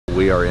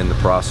We are in the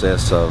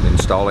process of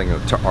installing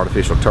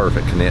artificial turf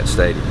at Kinnett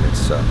Stadium.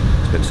 It's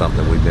been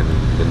something we've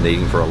been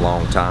needing for a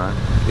long time.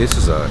 This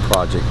is a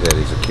project that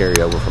is a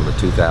carryover from the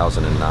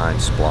 2009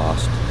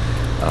 SPLOST.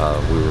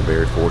 We were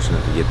very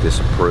fortunate to get this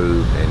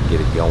approved and get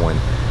it going.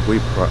 We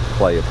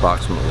play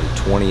approximately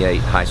 28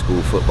 high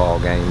school football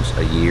games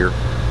a year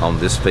on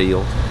this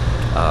field.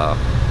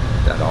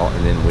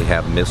 And then we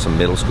have some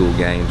middle school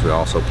games. We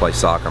also play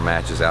soccer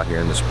matches out here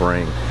in the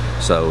spring.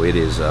 So it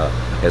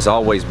has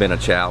always been a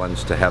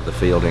challenge to have the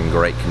field in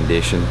great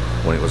condition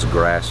when it was a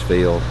grass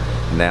field.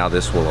 Now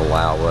this will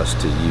allow us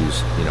to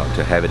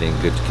to have it in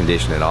good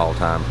condition at all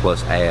times,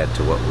 plus add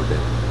to what we're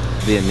doing.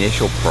 The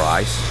initial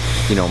price,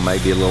 may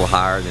be a little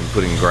higher than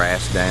putting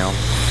grass down,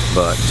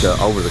 but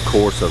over the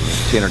course of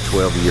a 10 or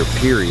 12 year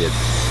period,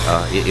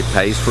 it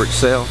pays for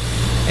itself.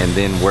 And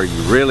then where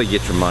you really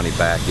get your money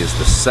back is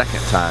the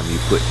second time you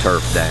put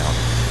turf down,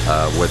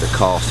 where the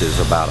cost is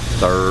about a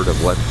third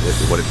of what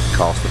it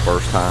cost the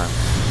first time.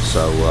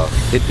 So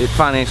it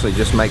financially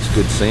just makes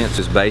good sense.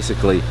 It's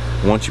basically,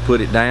 once you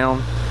put it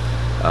down,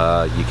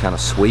 you kind of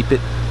sweep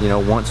it,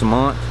 once a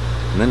month,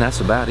 and then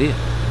that's about it.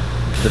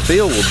 The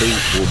field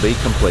will be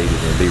completed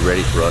and be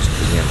ready for us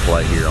to begin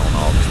play here on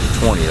August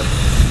the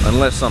 20th,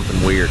 unless something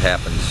weird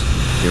happens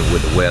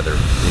with the weather,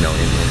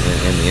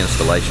 in the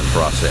installation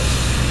process.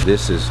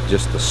 This is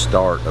just the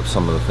start of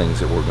some of the things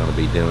that we're going to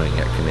be doing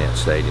at Kinnett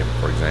Stadium.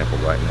 For example,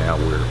 right now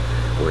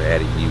we're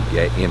adding new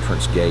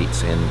entrance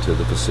gates into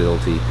the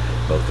facility,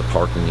 both the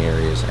parking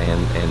areas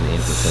and the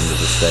entrance into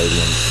the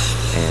stadium.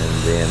 And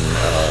then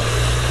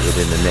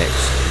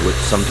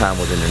sometime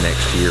within the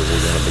next year,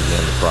 we're going to begin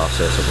the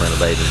process of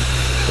renovating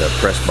the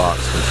press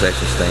box,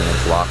 concession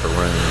stands, locker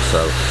rooms.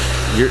 So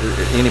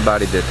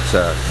anybody that's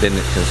been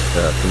at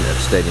Kinnett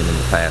Stadium in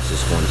the past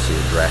is going to see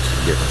a drastic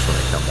difference when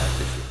they come back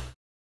this year.